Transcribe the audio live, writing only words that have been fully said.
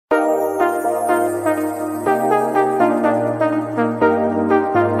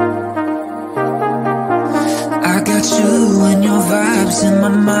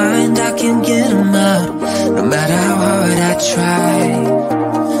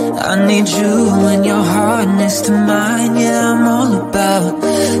need you and your heart next to mine. Yeah, I'm all about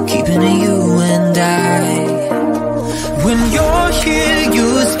keeping it you and I. When you're here, you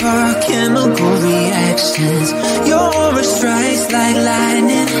spark chemical reactions. Your aura strikes like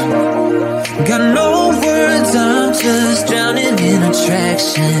lightning. Got no words, I'm just drowning in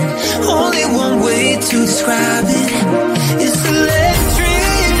attraction. Only one way to describe it. It's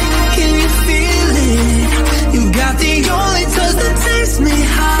electric, can you feel it? You got the only touch that takes me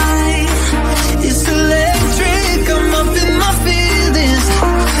high. It's electric, I'm up in my feelings.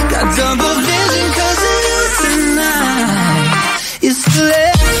 Got double vision 'cause of you tonight. It's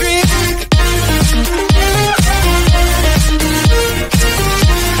electric.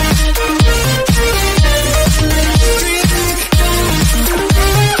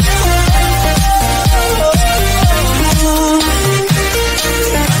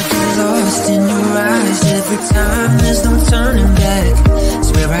 Every time there's no turning back.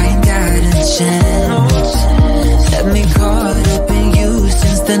 Swear I ain't got a chance. Had me caught up in you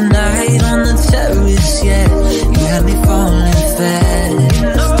since the night on the terrace. Yeah, you had me falling fast.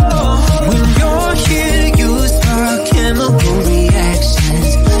 When you're here, you spark chemical reactions.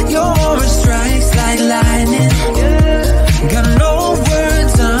 Your aura strikes like lightning. Got no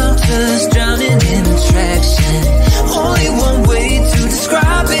words, I'm just drowning in attraction. Only one way to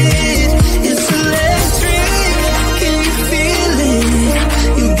describe it. It's electric.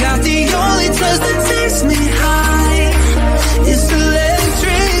 That takes me high. It's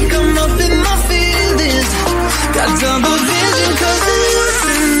electric, I'm up in my feelings. Got double vision 'cause of you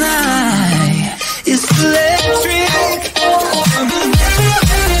tonight. It's electric. Double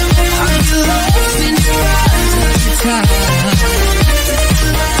vision. I get lost in your eyes every time.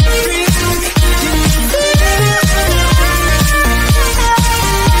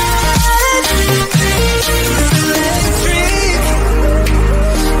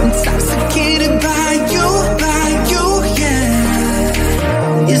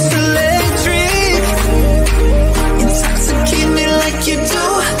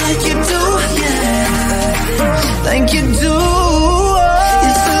 Like you do.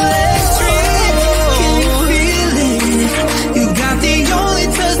 It's electric, can you feel it? You got the only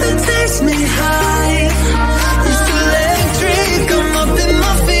touch that takes me high. It's electric, I'm up in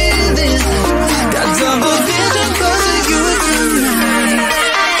my feelings. Got double vision 'cause of you tonight.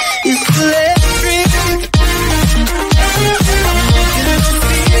 It's electric.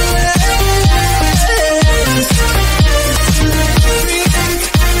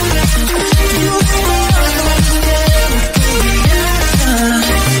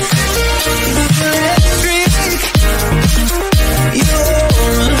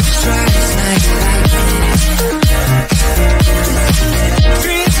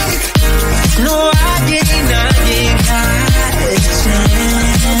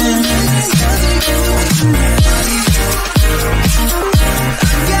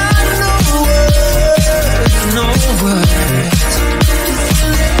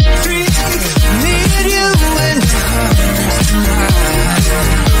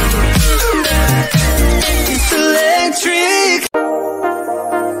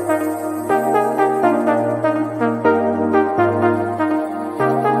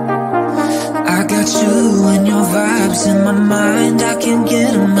 In my mind, I can't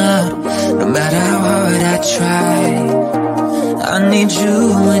get them out, no matter how hard I try. I need you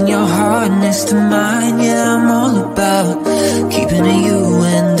and your heart next to mine. Yeah, I'm all about keeping it you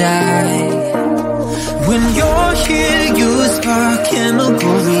and I. When you're here, you spark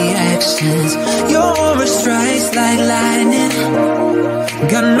chemical reactions. Your aura strikes like lightning.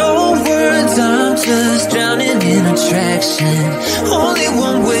 Got no words, I'm just drowning in attraction. Only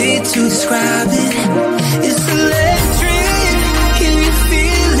one way to describe it. It's electric, can you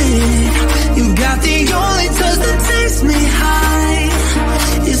feel it? You got the only touch that takes me high.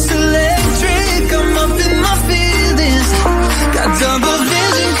 It's electric, I'm up in my feelings. Got double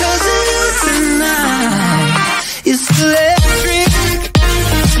vision 'cause of you tonight. It's electric.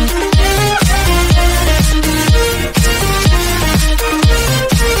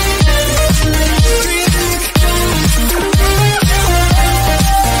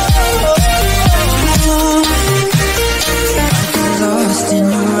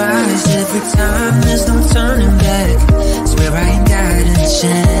 Every time there's no turning back. Swear I ain't got a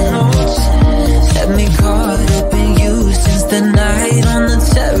chance. Had me caught up in you since the night on the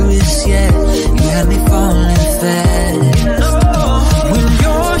terrace. Yeah, you had me falling fast. When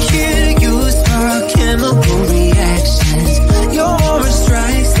you're here, you spark chemical reactions. Your aura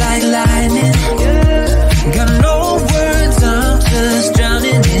strikes like lightning. Got no words, I'm just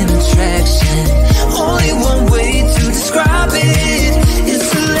drowning in attraction. Only one way to describe it. It's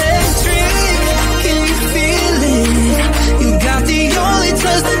electric.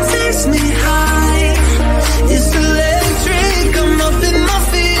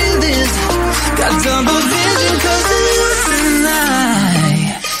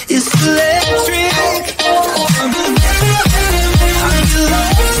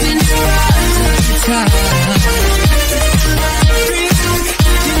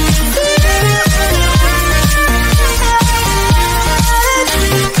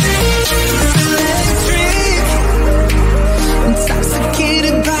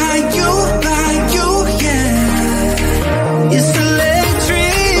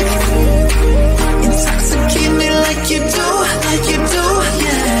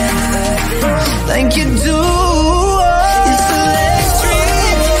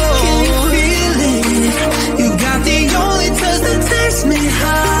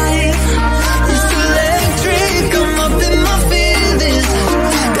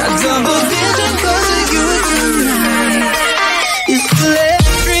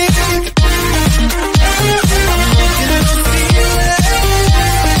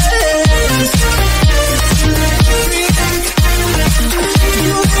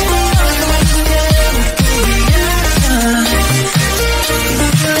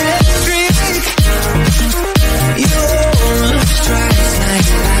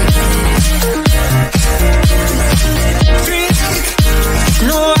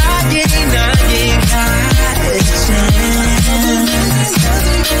 ain't got a chance.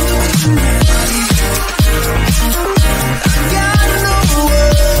 I got no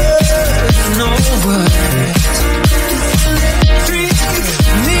words.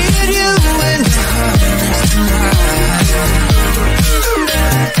 Need you in the hardest of mine.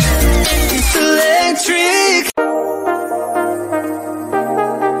 It's electric.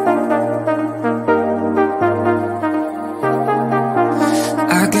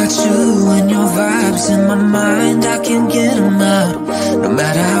 I got you and your vibes in my mind. I can't get them out, no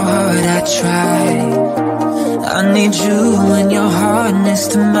matter how hard I try. I need you and your heart next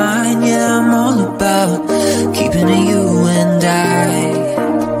to mine. Yeah, I'm all about keeping it you and I.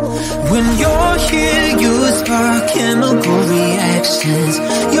 When you're here, you spark chemical reactions.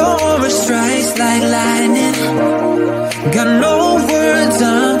 Your aura strikes like lightning. Got no words,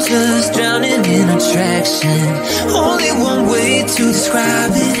 I'm just drowning in attraction. Only one way to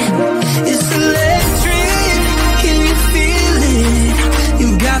describe it. It's electric, can you feel it? You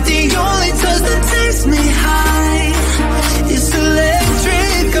got the only touch that takes me high. It's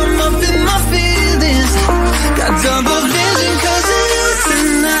electric, I'm up in my feelings. Got double vision 'cause of you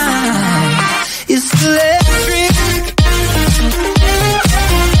tonight. It's electric.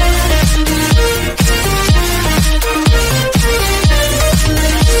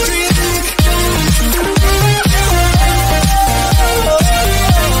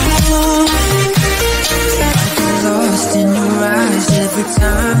 Every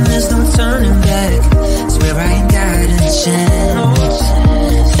time there's no turning back. Swear I ain't got a chance.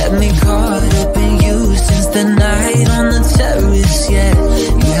 Had me caught up in you since the night on the terrace. Yeah,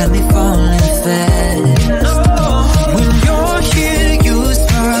 you had me falling fast. When you're here, you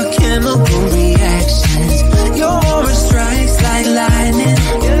spark chemical reactions. Your aura strikes like lightning.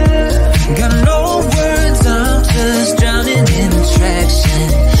 Got no words, I'm just drowning in attraction.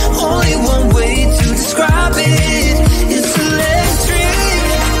 Only one way to describe it. It's electric.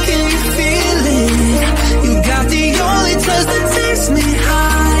 That takes me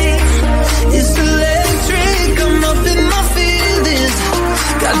high. It's electric, I'm up in my feelings.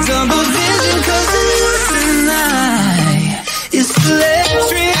 Got double vision 'cause of you tonight. It's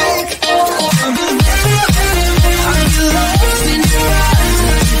electric. I get lost in your eyes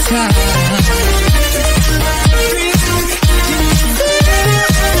every time.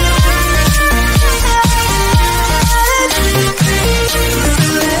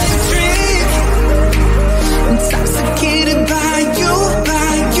 Intoxicated by you,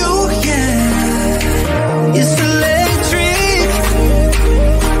 yeah. It's electric.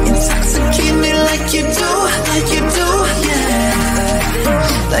 Intoxicate me like you do, yeah.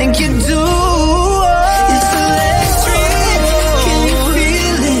 Like you do. It's electric. Can you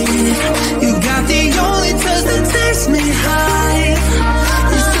feel it? You got the only touch that takes me high.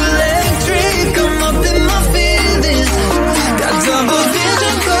 It's electric. I'm up in my feelings. Got double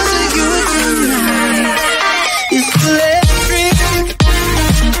vision 'cause of you tonight. It's electric.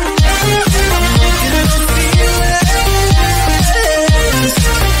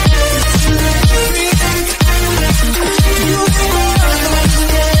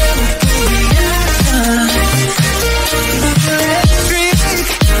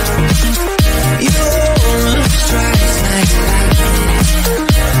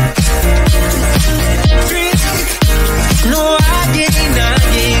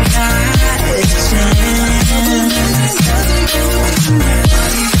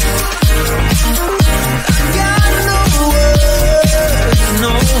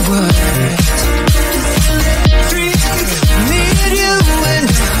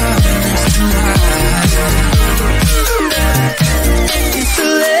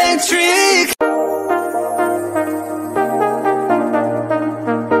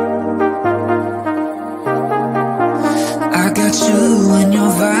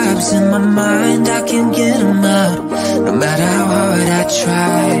 In my mind, I can't get them out, no matter how hard I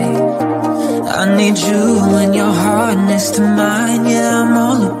try. I need you and your heart next to mine. Yeah, I'm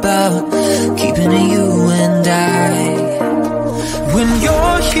all about keeping it you and I. When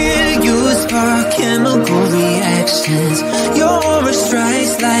you're here, you spark chemical reactions. Your aura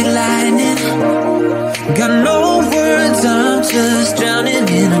strikes like lightning. Got no words, I'm just drowning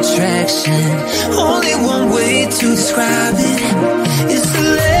in attraction. Only one way to describe it. It's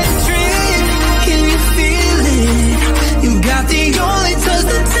electric, can you feel it? You got the only touch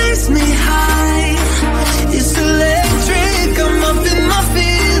that takes me high. It's electric, I'm up in my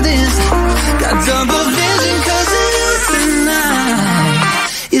feelings. Got double vision 'cause of you tonight.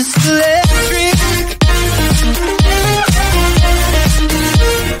 It's electric.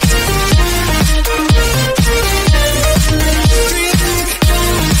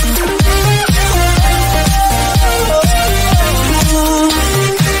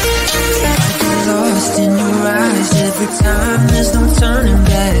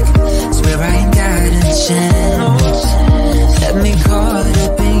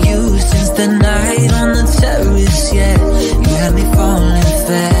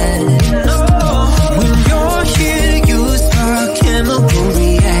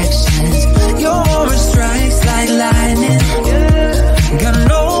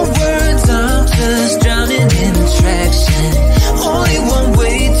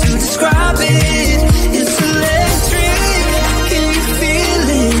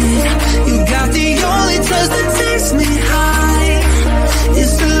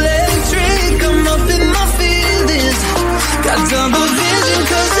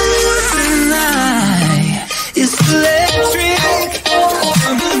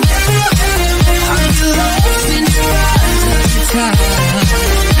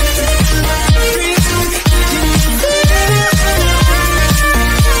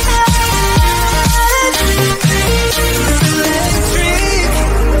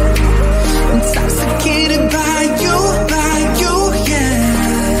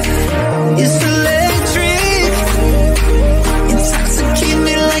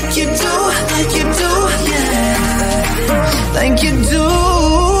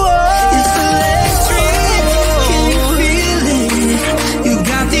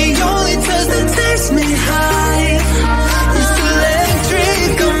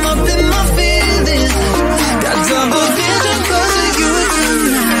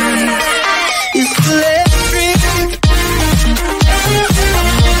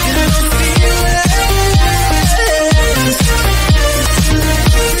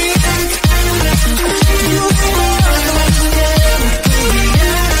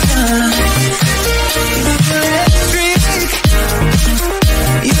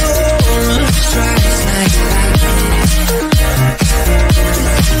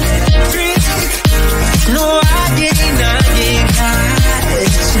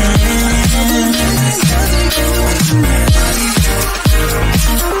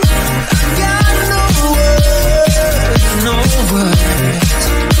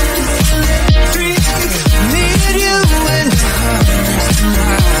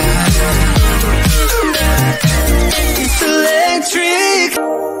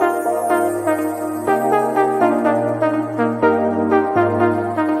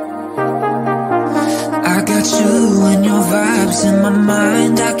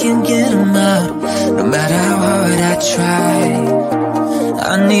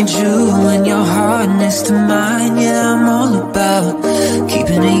 need you and your heart next to mine. Yeah, I'm all about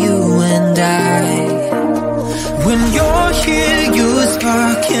keeping it you and I. When you're here, you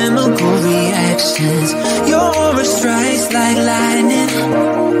spark chemical reactions. Your aura strikes like lightning.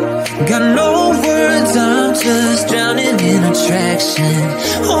 Got no words, I'm just drowning in attraction.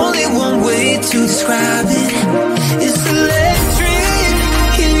 Only one way to describe it. It's electric,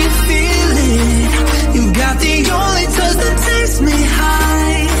 can you feel it? You got the only touch that takes me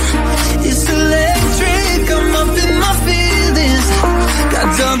high. It's electric, I'm up in my feelings. Got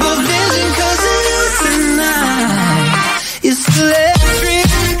double vision 'cause of you tonight. It's electric.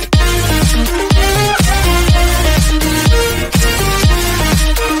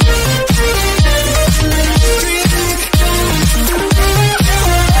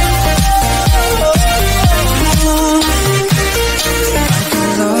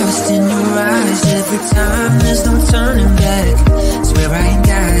 Every time there's no turning back. Swear I ain't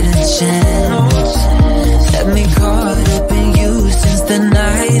got a chance. Had me caught up in you since the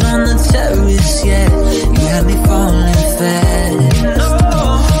night on the terrace. Yeah, you had me falling fast.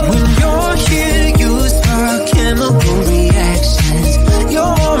 When you're here, you spark chemical reactions.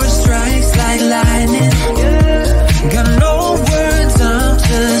 Your aura strikes like lightning. Got no words, I'm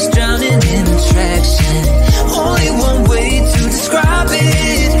just drowning in attraction. Only one way to describe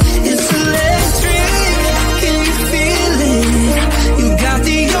it. It's electric.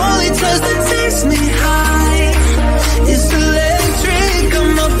 Touch that takes me high. It's electric,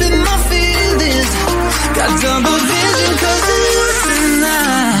 I'm up in my feelings. Got double vision 'cause of you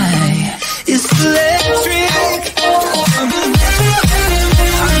tonight. It's electric.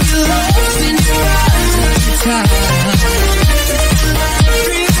 I'm lost in your eyes every time.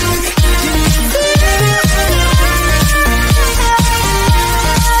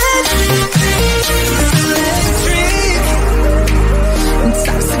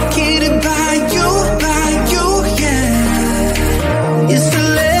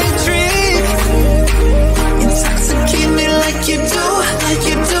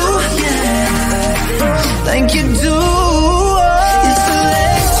 Like you do. It's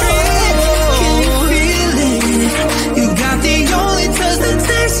electric, can you feel it? You got the only touch that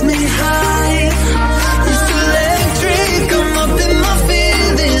takes me high. It's electric, I'm up in my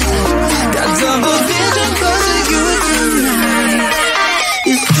feelings. Got double vision 'cause of you tonight.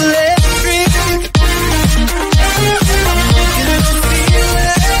 It's electric.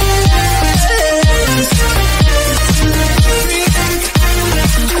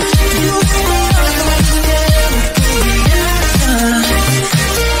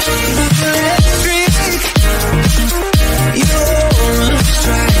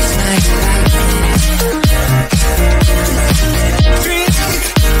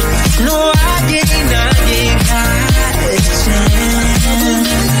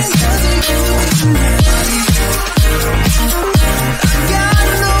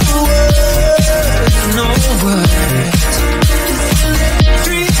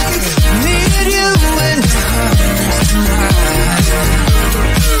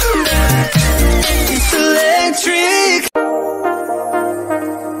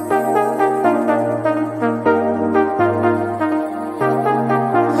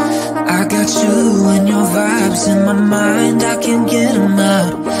 In my mind, I can't get them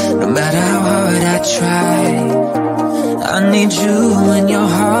out. No matter how hard I try, I need you and your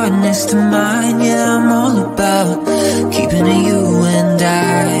heart next to mine. Yeah, I'm all about keeping it you and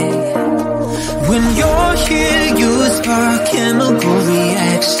I. When you're here, you spark chemical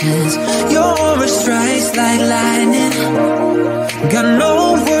reactions. Your aura strikes like lightning. Got no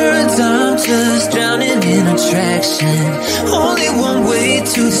words, I'm just drowning in attraction. Only one way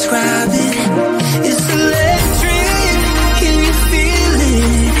to describe it. It's electric, can you feel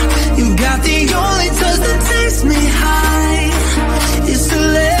it? You got the only touch that takes me high. It's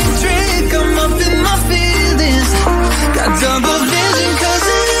electric, I'm up in my feelings. Got double vision 'cause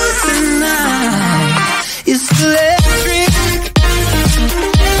of you tonight. It's electric.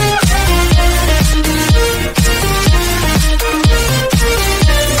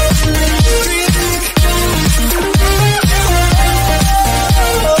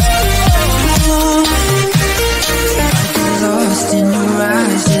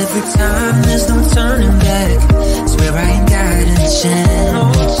 Every time there's no turning back. Swear I ain't got a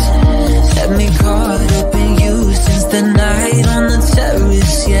chance. Had me caught up in you since the night on the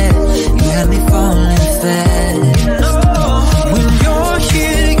terrace. Yeah, you had me falling fast. When you're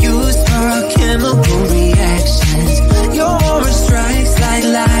here, you spark chemical reactions. Your aura strikes like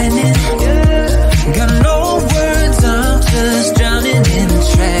lightning. Got no words, I'm just drowning in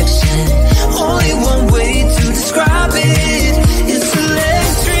attraction. Only one way to describe it. It's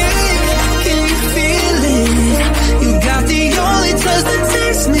electric.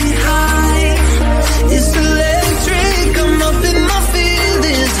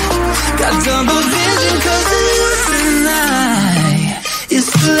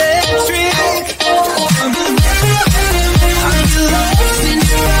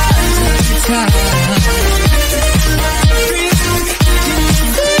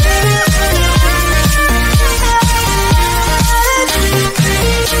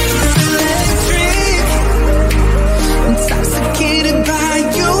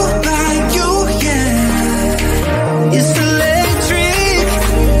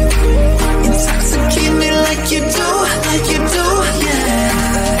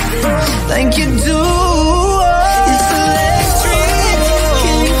 like you do. It's electric,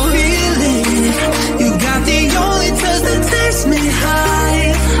 can you feel it? You got the only touch that takes me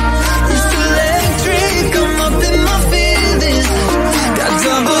high. It's electric, I'm up in my feelings. Got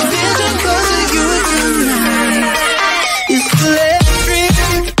double vision 'cause of you tonight. It's electric.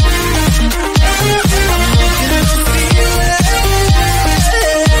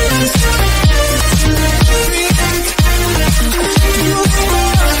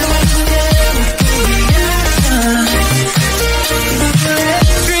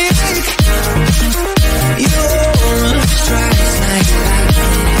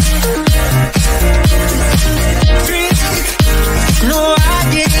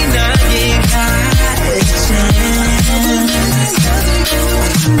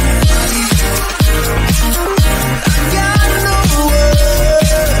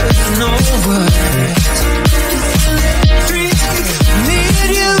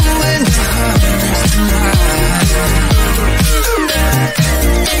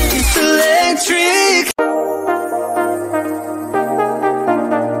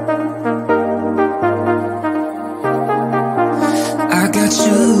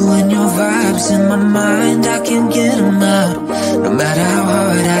 In my mind, I can't get them out, no matter how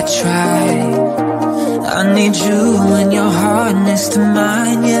hard I try. I need you and your heart next to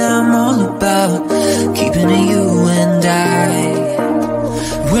mine. Yeah, I'm all about keeping it you and I.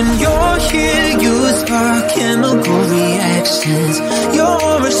 When you're here, you spark chemical reactions. Your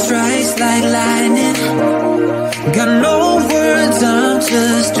aura strikes like lightning. Got no words, I'm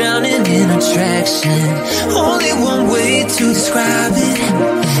just drowning in attraction. Only one way to describe it.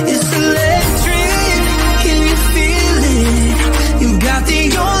 It's electric, can you feel it? You got the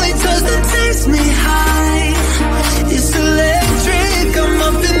only touch that takes me high. It's electric, I'm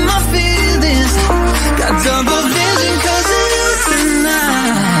up in my feelings. Got double vision 'cause of you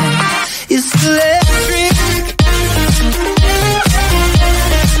tonight. It's electric.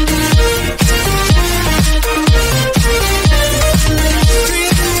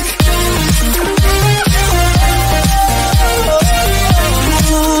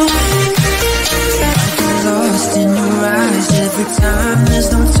 Every time there's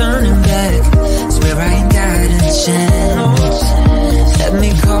no turning back. Swear I ain't got a chance. Had me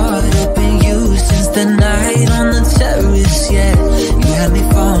caught up in you since the night on the terrace. Yeah, you had me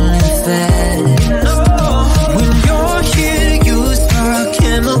falling fast. When you're here, you spark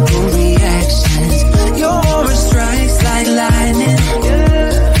chemical reactions. Your aura strikes like lightning.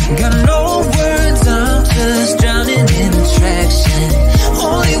 Got no words, I'm just drowning in attraction.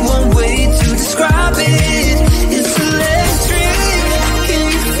 Only one way to describe it. It's electric.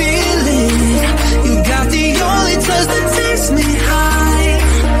 Touch that takes me high.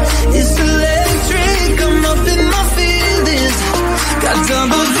 It's electric, I'm up in my feelings. Got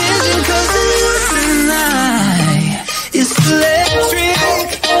double vision 'cause of you tonight. It's electric.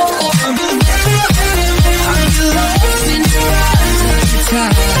 I'm lost in your eyes every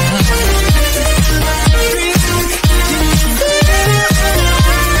time.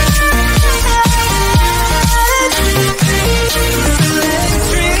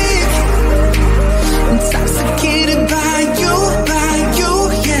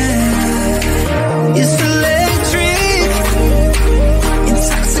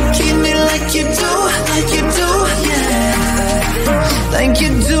 Like you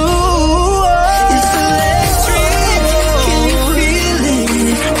do. It's electric, can you feel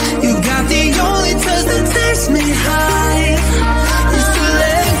it? You got the only touch that takes me high. It's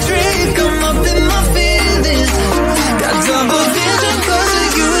electric, I'm up in my feelings. Got double vision 'cause of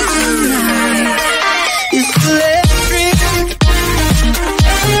you tonight. It's electric.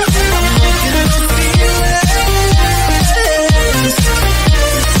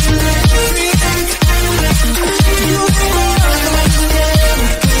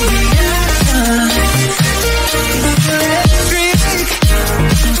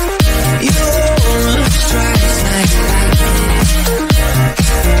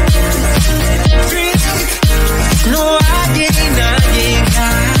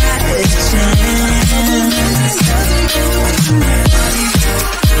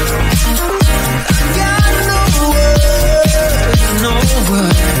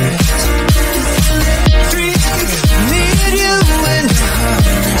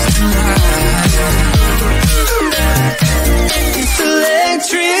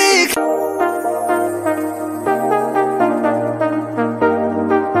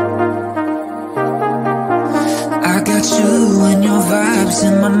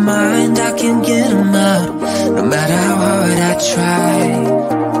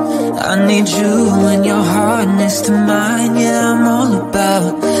 need you and your heart next to mine. Yeah, I'm all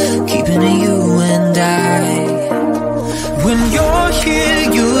about keeping it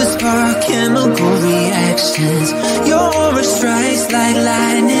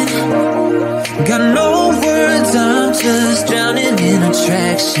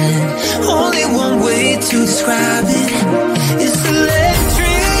attraction. Only one way to describe it. It's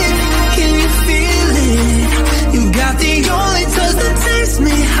electric, can you feel it? You got the only touch that takes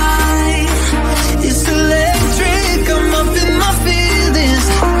me high. It's electric, I'm up in my feelings.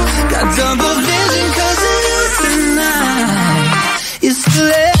 Got double vision 'cause of you tonight. It's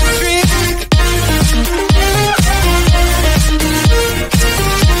electric.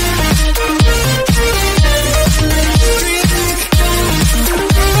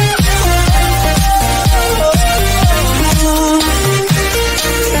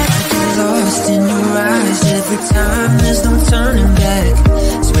 Every time there's no turning back.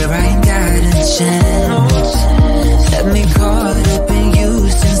 Swear I ain't got a chance. Had me caught up in you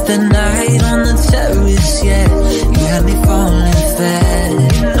since the night on the terrace, yeah. You had me falling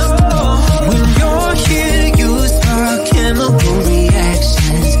fast. When you're here, you spark chemical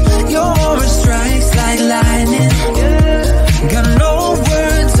reactions. Your aura strikes like lightning. Got no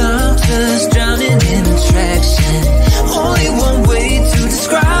words, I'm just drowning in attraction. Only one way to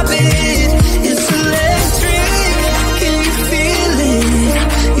describe it. It's electric.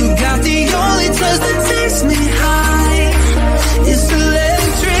 That takes me high. It's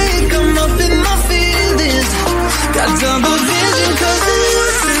electric, I'm up in my feelings. Got double vision 'cause of you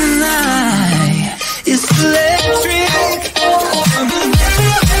tonight. It's electric. Double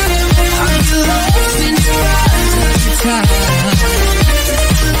vision. I get lost in your eyes every time.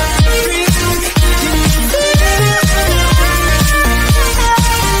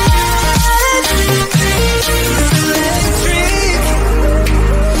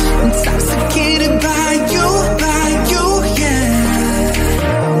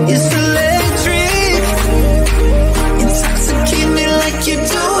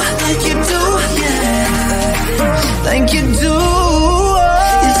 Like you do.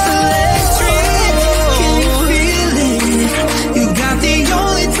 It's electric, can you feel it? You got the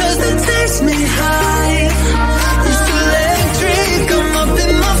only touch that takes me high. It's electric, I'm up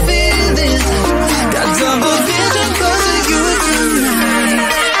in my feelings. Got double vision 'cause of you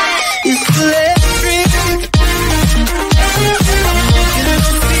tonight. It's electric.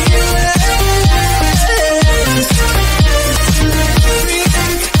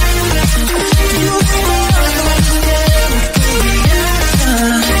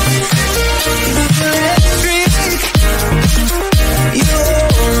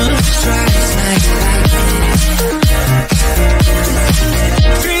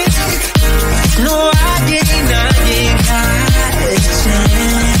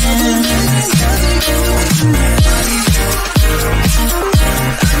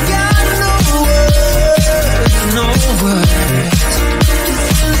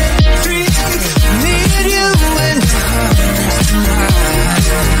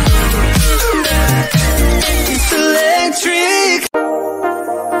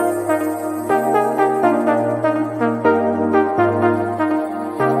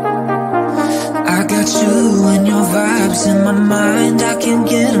 In my mind, I can't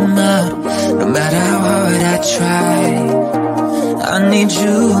get them out. No matter how hard I try, I need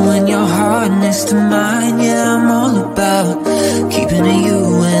you and your heart next to mine. Yeah, I'm all about keeping it you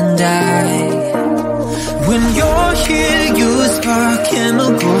and I. When you're here, you spark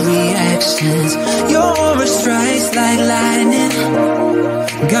chemical reactions. Your aura strikes like lightning.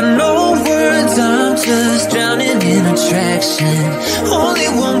 Got no words, I'm just drowning in attraction. Only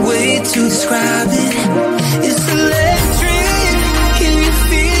one way to describe it. It's electric, can you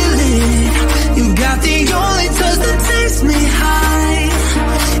feel it? You got the only touch that takes me high.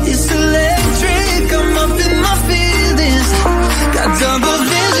 It's electric, I'm up in my feelings. Got double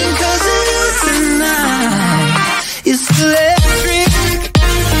vision 'cause of you tonight. It's electric.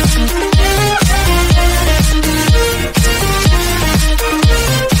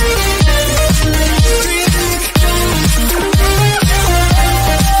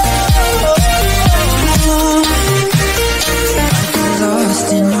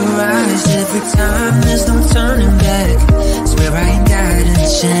 Every time there's no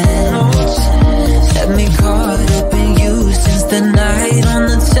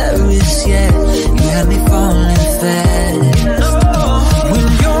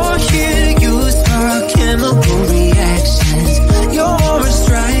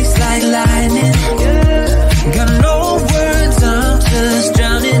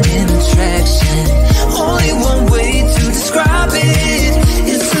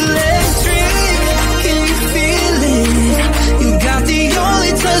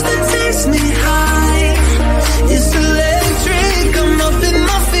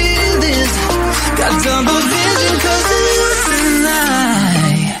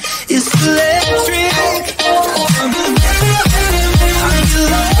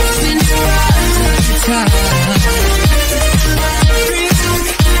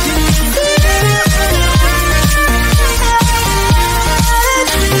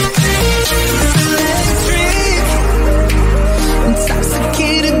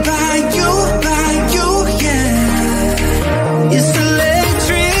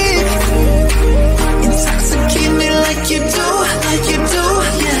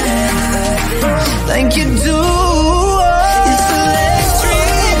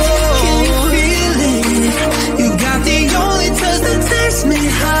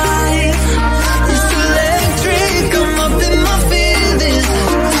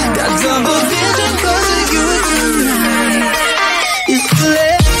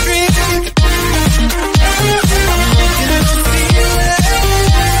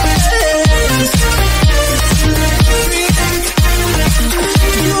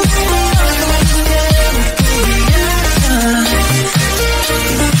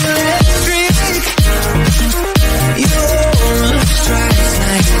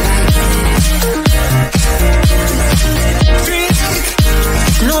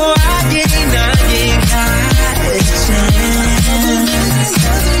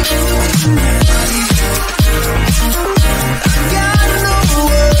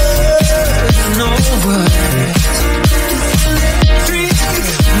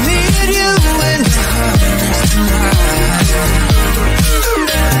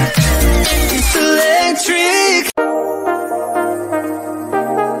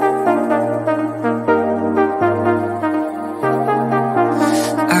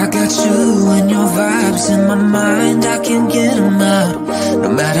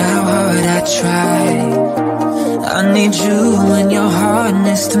matter how hard I try. I need you and your heart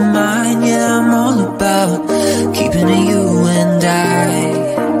next to mine. Yeah, I'm all about keeping it you and I.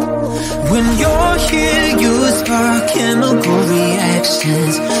 When you're here, you spark chemical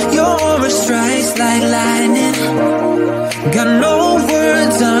reactions. Your aura strikes like lightning. Got no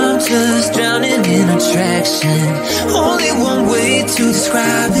words, I'm just drowning in attraction. Only one way to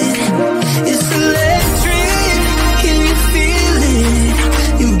describe it. It's electric, can you feel it?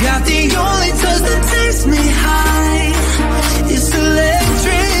 You got the only touch that takes me high. It's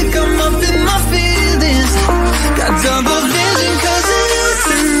electric, I'm up in my feelings. Got double vision 'cause of you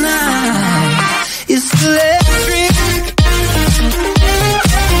tonight. It's electric.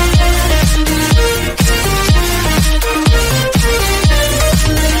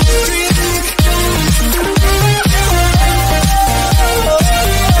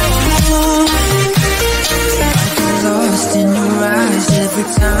 Every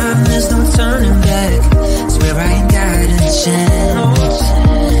time there's no turning back. Swear I ain't got a chance.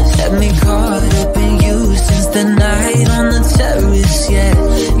 Had me caught up in you since the night on the terrace. Yeah,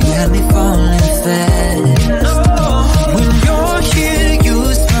 you had me falling fast. When you're here, you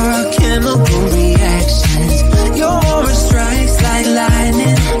spark chemical reactions. Your aura strikes like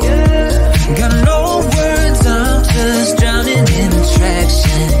lightning. Got no words, I'm just drowning in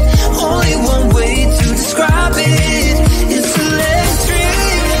attraction. Only one way to describe it. It's electric.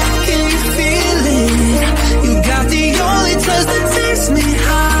 That takes me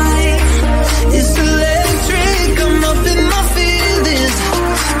high. It's electric, I'm up in my feelings.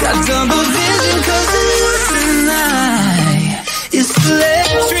 Got double vision 'cause of you tonight. It's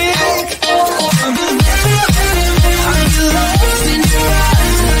electric. I'm lost in your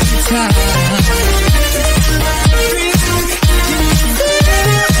eyes every time.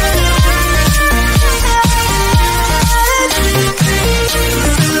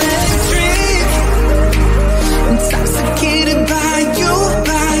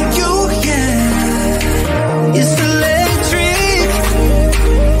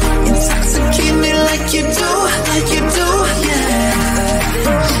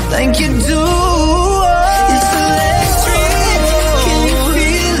 Like you do. It's electric, can you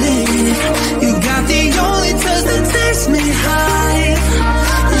feel it? You got the only touch that takes me high.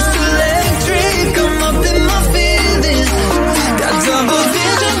 It's electric, I'm up in my feelings. Got double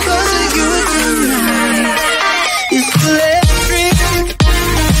vision 'cause of you tonight. It's electric.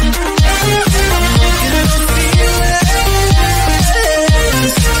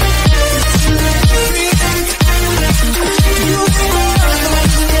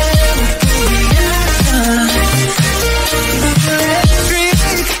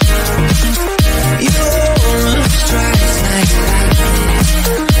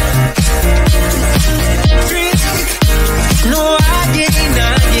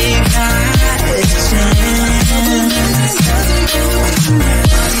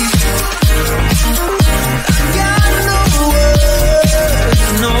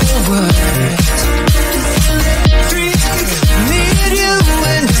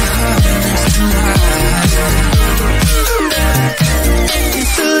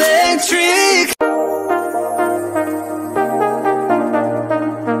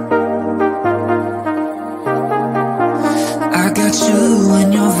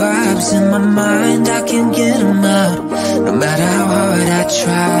 In my mind, I can't get them out. No matter how hard I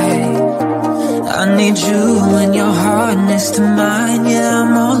try, I need you and your heart next to mine. Yeah,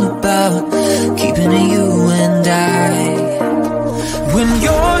 I'm all about keeping it you and I. When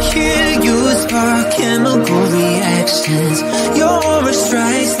you're here, you spark chemical reactions. Your aura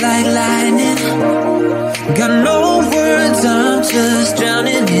strikes like lightning. Got no words, I'm just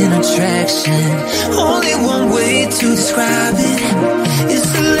drowning in attraction. Only one way to describe it.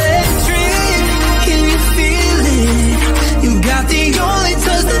 It's electric, can you feel it? You got the only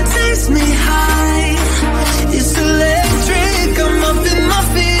touch that takes me high. It's electric, I'm up in my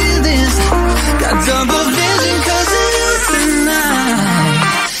feelings. Got double vision 'cause of you tonight.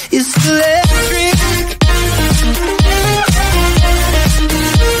 It's electric.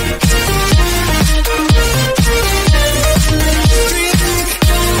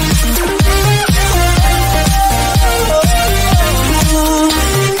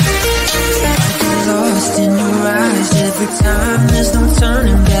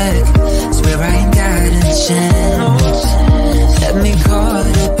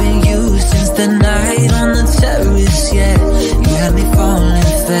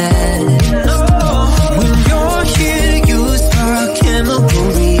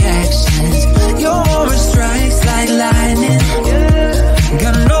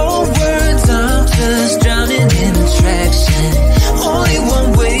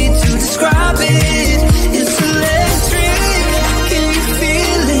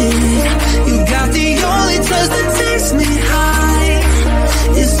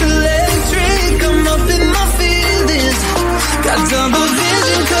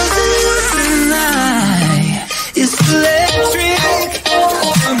 vision 'cause of you tonight. It's electric.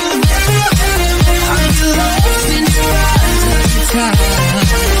 Are you lost in your eyes every time?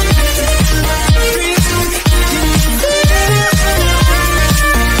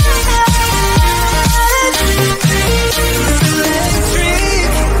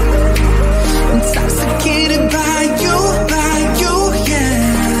 Intoxicated by you,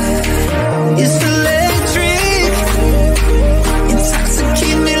 yeah. It's electric.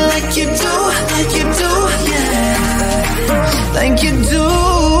 Intoxicate me like you do, yeah. Like you do.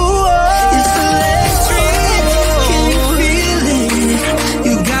 It's electric. Can you feel it?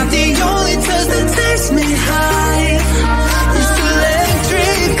 You got the only touch that takes me high. It's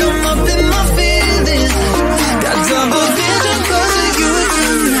electric. I'm up in my feelings. Got double vision 'cause of you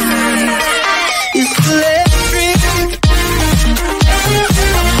tonight. It's electric.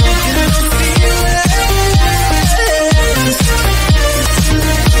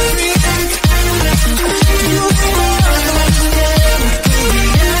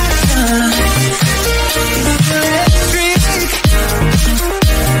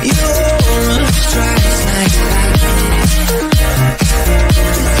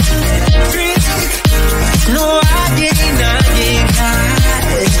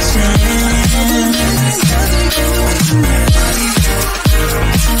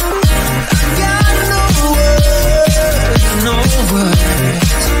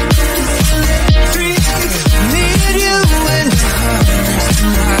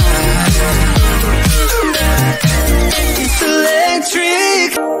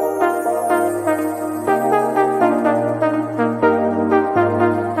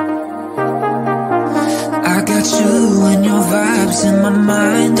 In my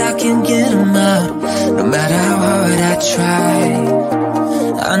mind, I can't get them out, no matter how hard I try.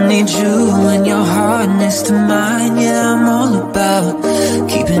 I need you and your heart next to mine. Yeah, I'm all about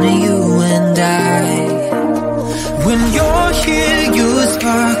keeping it you and I. When you're here, you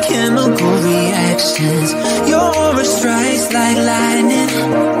spark chemical reactions. Your aura strikes like lightning.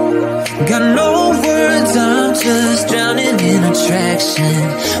 Got no words, I'm just drowning in attraction.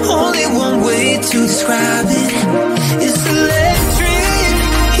 Only one way to describe it. It's electric.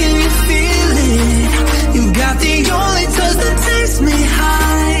 Can you feel it? You got the only touch that takes me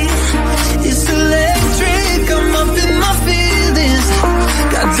high. It's electric. I'm up in my feelings.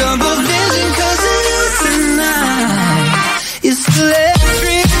 Got double vision 'cause of you tonight. It's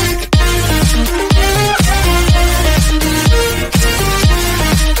electric.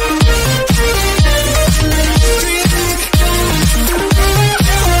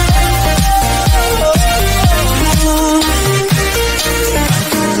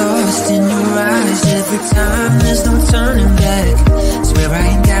 Every time there's no turning back. Swear I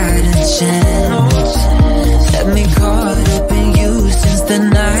ain't got a chance. Had me caught up in you since the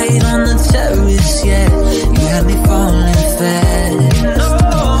night on the terrace, yeah. You had me falling fast.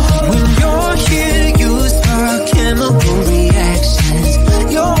 When you're here, you spark chemical reactions.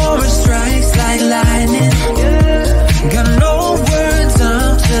 Your aura strikes like lightning. Got no words,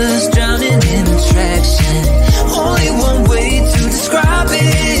 I'm just drowning in attraction. Only one way to describe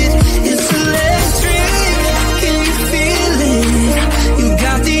it. It's electric. Can you feel it? You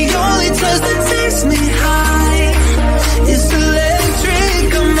got the only touch that takes me high. It's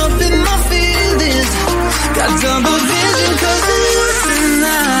electric.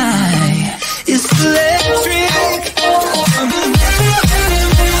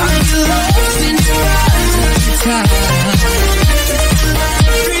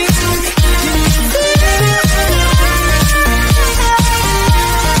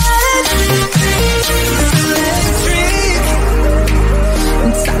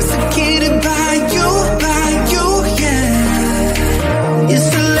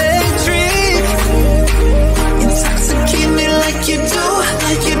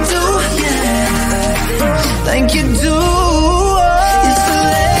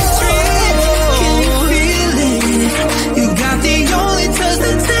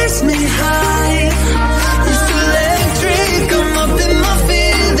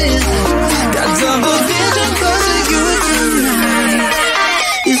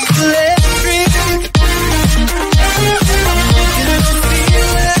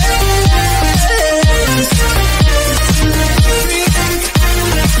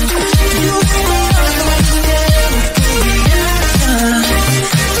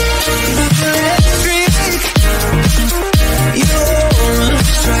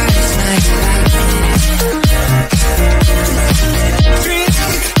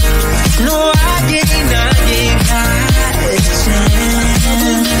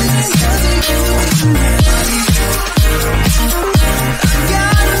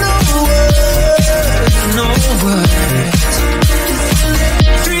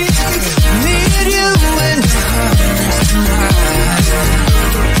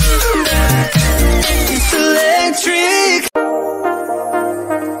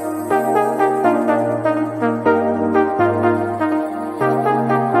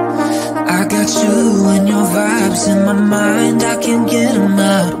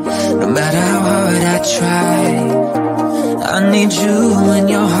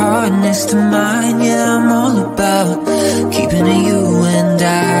 to mine. Yeah, I'm all about keeping it you and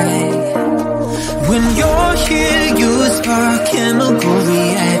I. When you're here, you spark chemical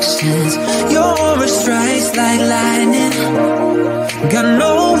reactions. Your aura strikes like lightning. Got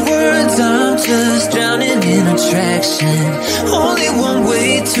no words, I'm just drowning in attraction. Only one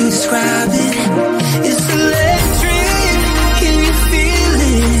way to describe it. It's electric, can you feel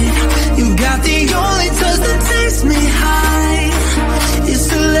it? You got the only touch that takes me high. It's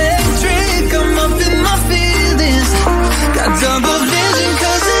electric, I'm up in my feelings. Got double vision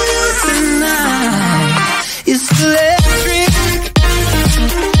 'cause of you tonight. It's electric.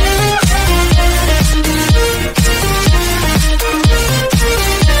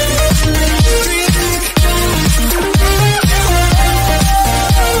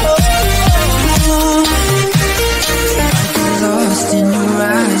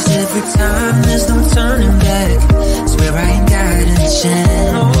 Every time there's no turning back. Swear I ain't got a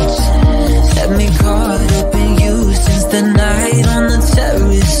chance. Had me caught up in you since the night on the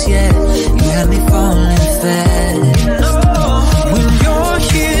terrace. Yeah, you had me falling fast. When you're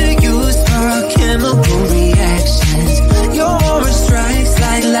here, you spark chemical reactions. Your aura strikes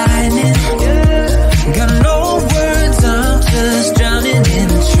like lightning. Got no words, I'm just drowning in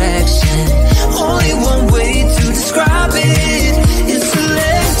attraction. Only one way to describe it. It's electric.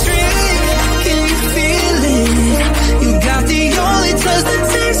 Touch that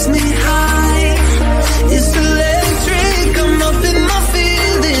takes me high. It's electric, I'm up in my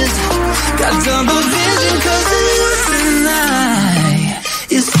feelings. Got double vision 'cause of you tonight.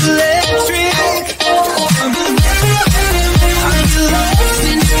 It's electric. I'm lost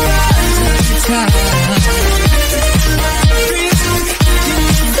in your eyes every time.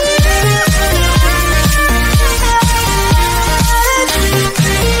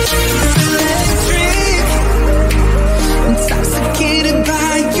 Intoxicated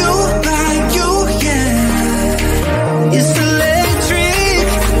by you, yeah. It's electric.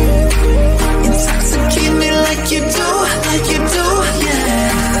 Intoxicate me like you do, yeah.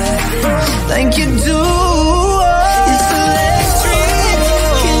 Like you do. It's electric.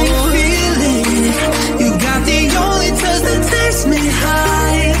 Can you feel it? You got the only touch that takes me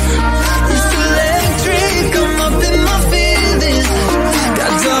high. It's electric. I'm up in my feelings.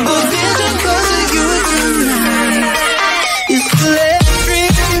 Got double vision 'cause of you tonight. It's electric.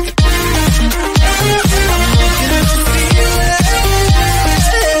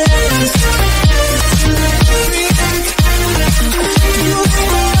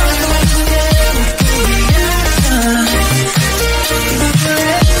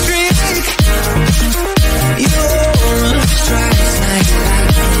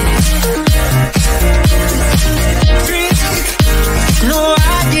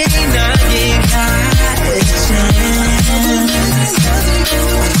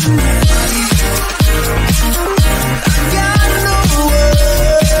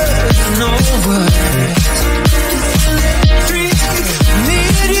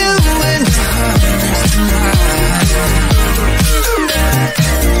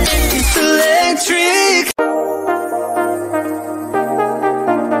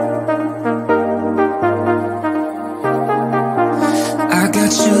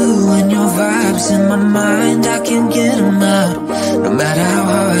 In my mind, I can't get them out. No matter how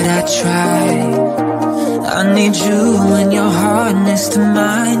hard I try, I need you and your heart next to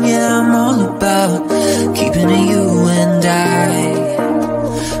mine. Yeah, I'm all about keeping it you and I.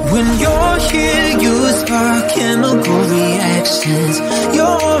 When you're here, you spark chemical reactions.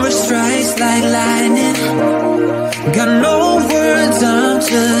 Your aura strikes like lightning. Got no words, I'm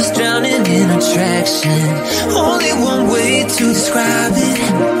just drowning in attraction. Only one way to describe it.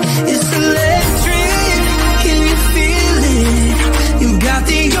 It's electric, can you feel it? You got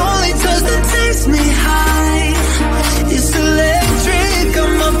the only touch that takes me high. It's electric,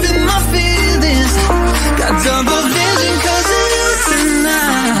 I'm up in my feelings. Got double vision 'cause of you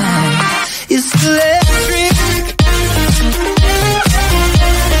tonight. It's electric.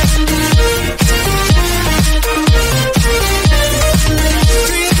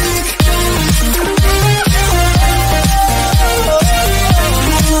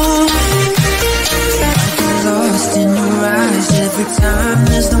 Every time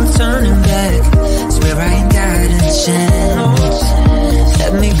there's no turning back. Swear I ain't got a chance.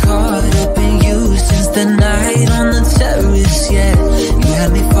 Had me caught up in you since the night on the terrace. Yeah, you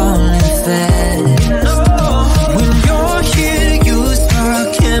had me falling fast. When you're here, you spark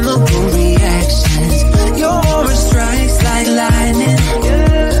chemical reactions. Your aura strikes like lightning.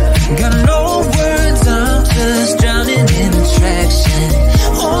 Got no words, I'm just drowning in attraction.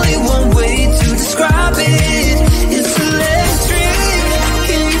 Only one way to describe it. It's electric.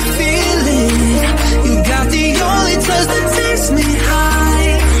 Can you feel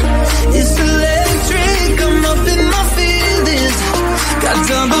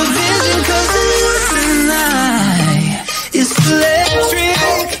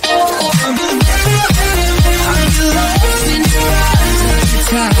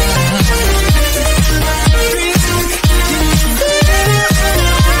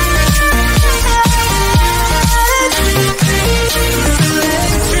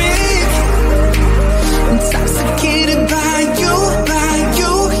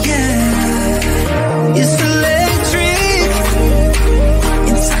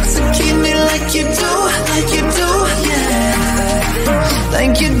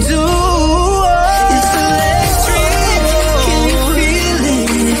you do. It's electric, can you feel it?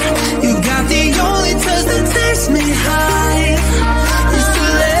 You got the only touch that takes me high. It's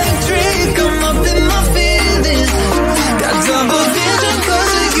electric, I'm up in my feelings. Got double vision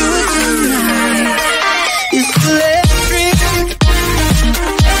 'cause of you tonight. It's electric,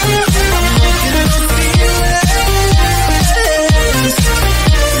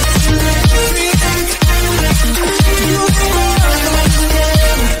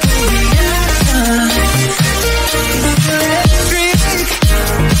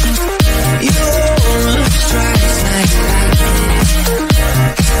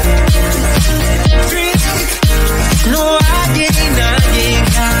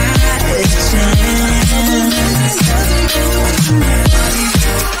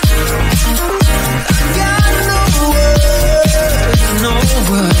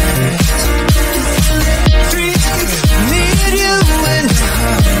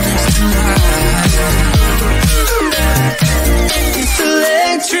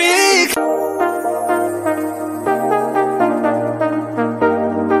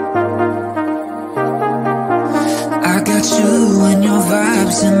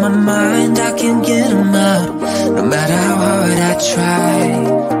 in my mind, I can't get them out. No matter how hard I try,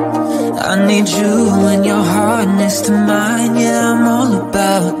 I need you and your heart next to mine. Yeah, I'm all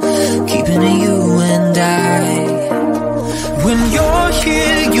about keeping it you and I. When you're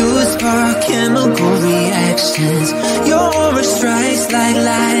here, you spark chemical reactions. Your aura strikes like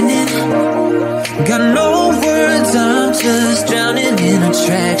lightning. Got no words, I'm just drowning in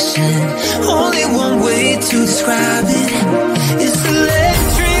attraction. Only one way to describe it. It's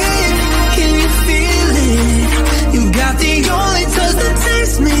electric, can you feel it? You got the only touch that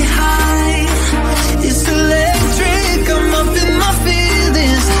takes me high. It's electric, I'm up in my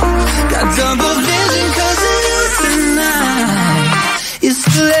feelings. Got double vision 'cause of you tonight. It's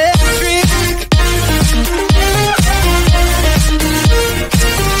electric.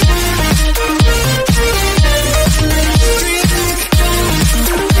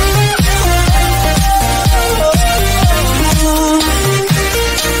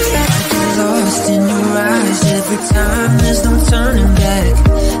 Every time there's no turning back.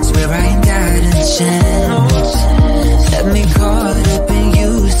 Swear I ain't got a chance. Had me caught up in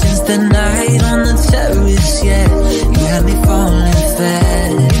you since the night on the terrace. Yeah, you had me falling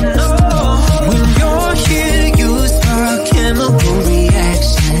fast. When you're here, you spark chemical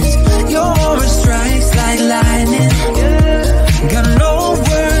reactions. Your aura strikes like lightning. Got no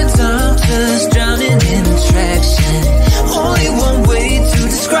words, I'm just drowning in attraction. Only one way to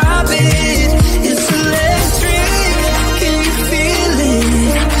describe it. It's electric.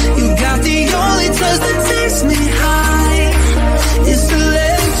 Touch that takes me high. It's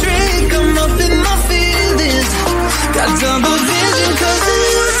electric, I'm up in my feelings. Got double vision 'cause of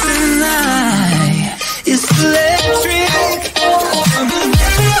you tonight. It's electric.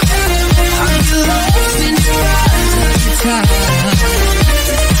 I'm lost in your eyes every time.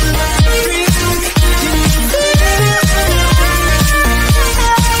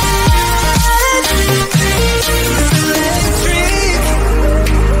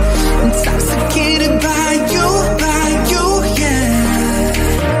 Intoxicated by you,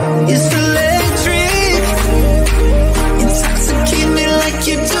 yeah. It's electric. Intoxicate me like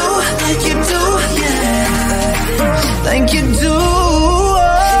you do, yeah. Like you do.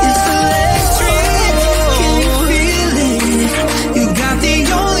 It's electric. Can you feel it? You got the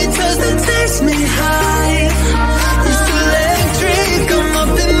only touch that takes me high. It's electric. I'm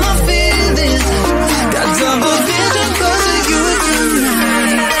up in my feelings. Got double vision 'cause of you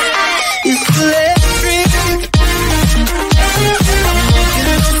tonight. It's electric.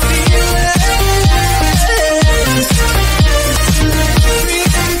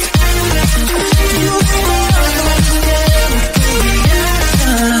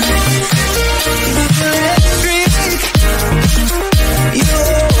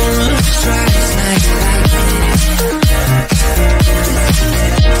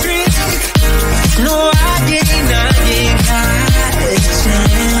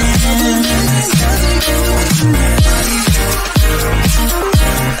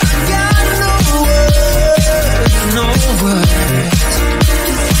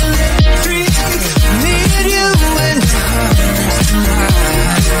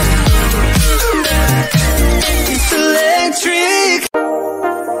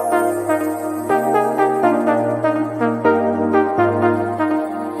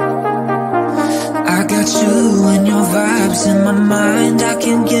 In my mind, I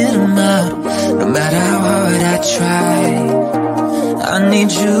can't get them out. No matter how hard I try, I I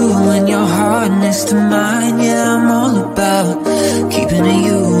need you and your heart next to mine. Yeah, I'm all about keeping it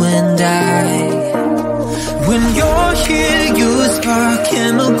you and I. When you're here, you spark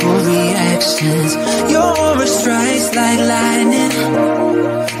chemical reactions. Your aura strikes like lightning.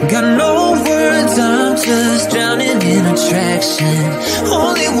 Got no words, I'm just drowning in attraction.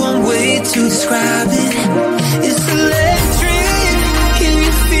 Only one way to describe it. It's electric, can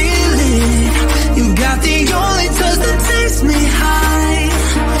you feel it? You got the only touch that takes me high.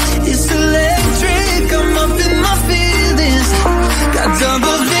 It's electric, I'm up in my feelings. Got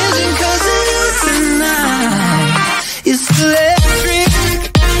double vision 'cause of you tonight. It's electric.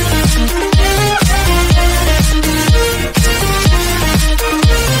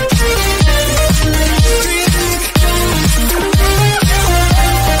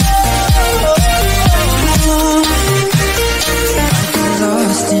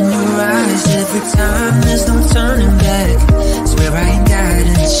 Every time there's no turning back. Swear I ain't got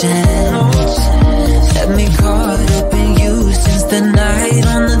a chance. Had me caught up in you since the night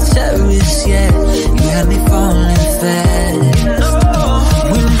on the terrace. Yeah, you had me falling fast.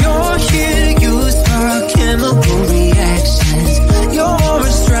 When you're here, you spark chemical reactions. Your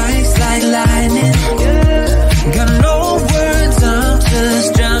aura strikes like lightning. Got no words, I'm just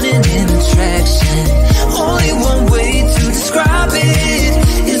drowning in attraction. Only one way to describe it.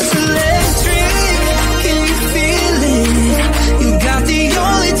 It's electric.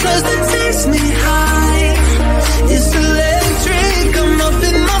 Touch that takes me high. It's electric, I'm up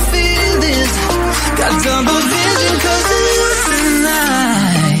in my feelings. Got double vision 'cause of you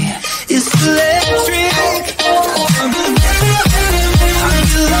tonight. It's electric. I'm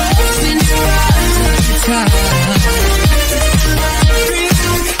lost in your eyes every time.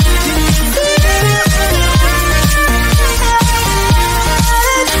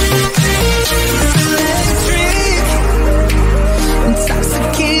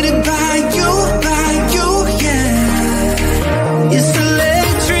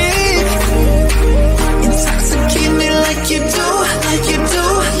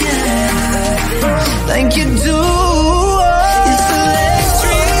 Like you do, it's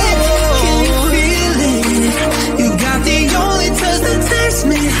electric. Can you feel it? You got the only touch that takes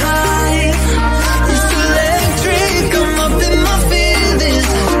me high. It's electric, I'm up in my feelings.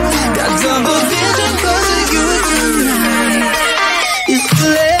 Got double vision 'cause of you tonight. It's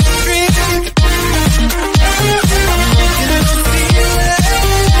electric.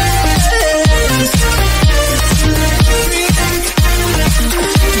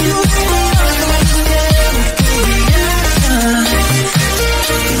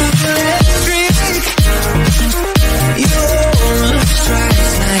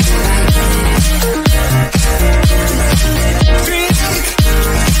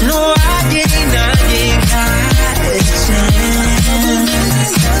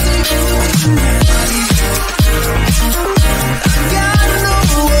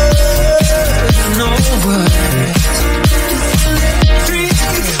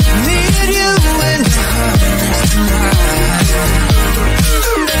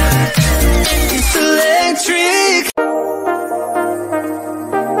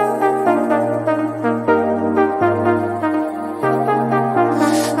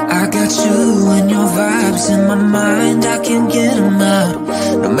 In my mind, I can't get them out.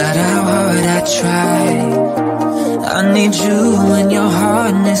 No matter how hard I try, I need you and your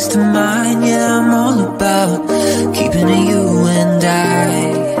heart next to mine. Yeah, I'm all about keeping it you and I.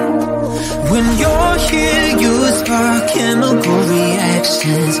 When you're here, you spark chemical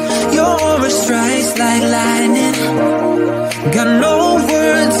reactions. Your aura strikes like lightning. Got no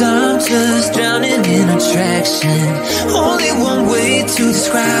words, I'm just drowning in attraction. Only one way to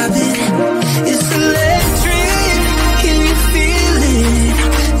describe it. It's electric.